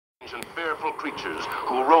and fearful creatures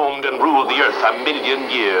who roamed and ruled the earth 1,000,000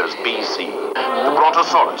 years BC. The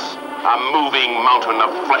Brontosaurus, a moving mountain of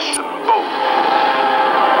flesh and bone.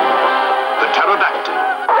 The pterodactyl.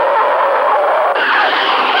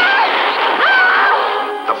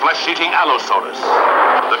 The flesh-eating Allosaurus.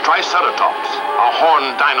 The Triceratops, a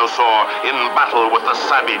horned dinosaur in battle with the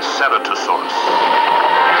savage Ceratosaurus.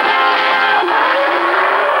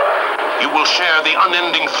 You will share the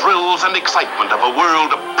unending thrills and excitement of a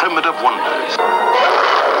world of primitive wonders.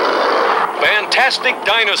 Fantastic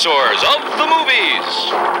dinosaurs of the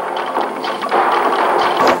movies.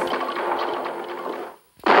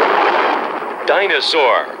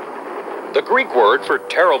 Dinosaur, the Greek word for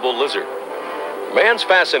terrible lizard. Man's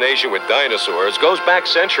fascination with dinosaurs goes back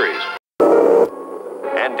centuries.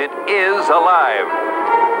 And it is alive.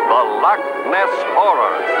 The Loch Ness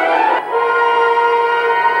Horror.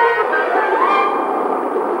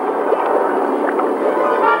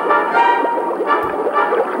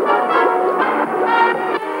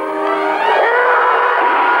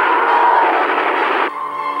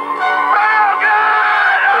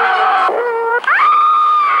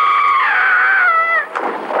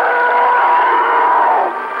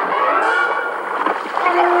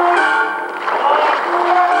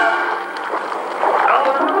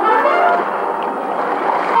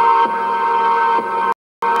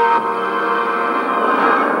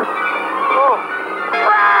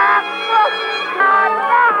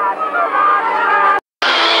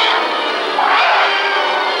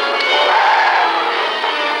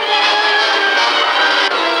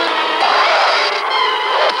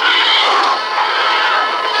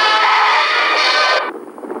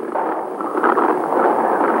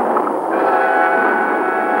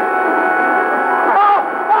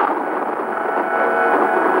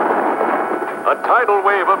 A tidal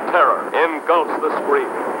wave of terror engulfs the screen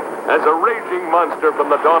as a raging monster from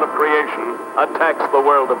the dawn of creation attacks the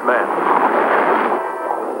world of man.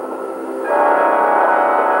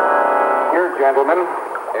 Here, gentlemen,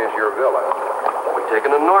 is your villa. We take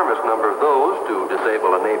an enormous number of those to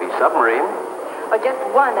disable a Navy submarine. Or just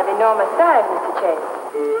one of enormous size, Mr. Chase.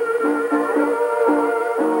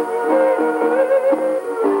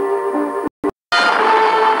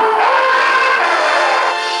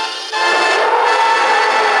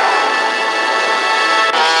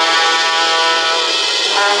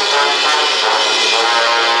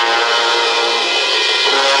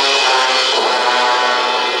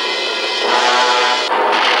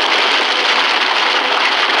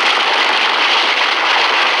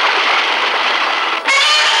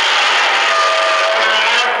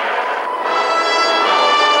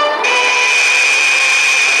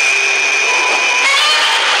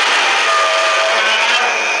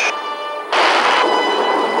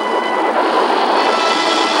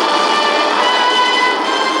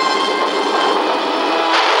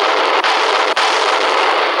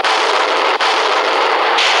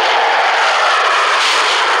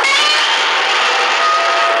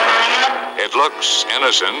 It looks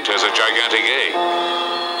innocent as a gigantic egg,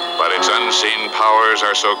 but its unseen powers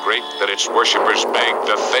are so great that its worshippers beg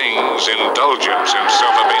the thing's indulgence in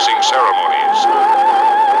self-abasing ceremonies.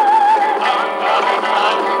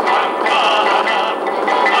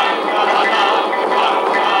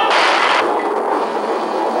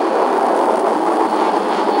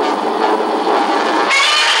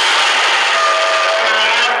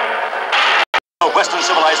 Western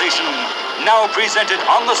civilization now presented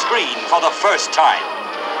on the screen for the first time.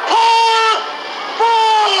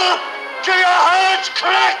 Till your hearts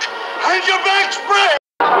crack and your backs break!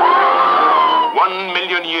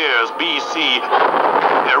 1,000,000 years BC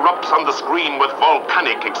erupts on the screen with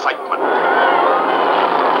volcanic excitement.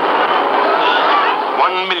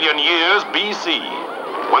 1,000,000 years BC,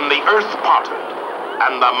 when the earth parted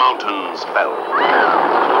and the mountains fell.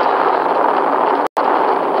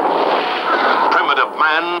 Primitive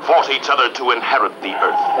man fought each other to inherit the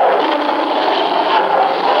earth.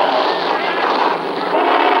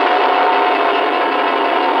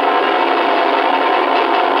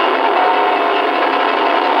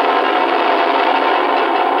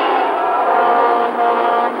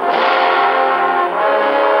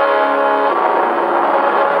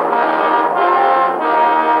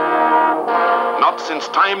 Not since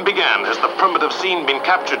time began has the primitive scene been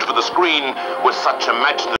captured for the screen with such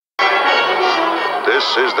imaginative.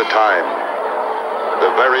 This is the time,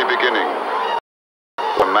 the very beginning,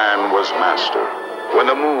 when man was master, when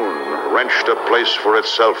the moon wrenched a place for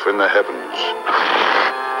itself in the heavens.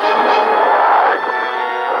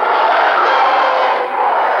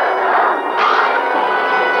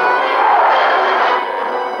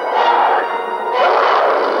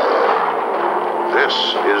 This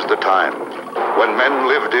is is the time when men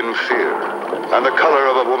lived in fear, and the color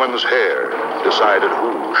of a woman's hair decided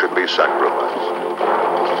who should be sacrificed.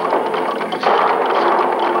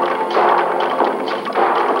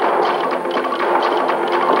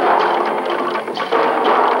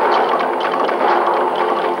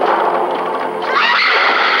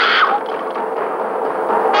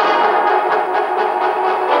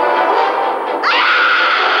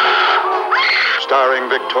 Starring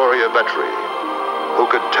Victoria Vetri, who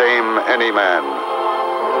could tame any man.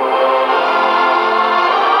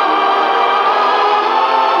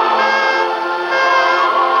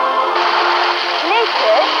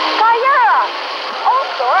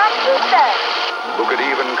 Who could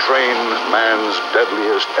even train man's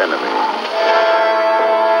deadliest enemy.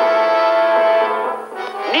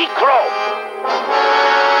 Necro!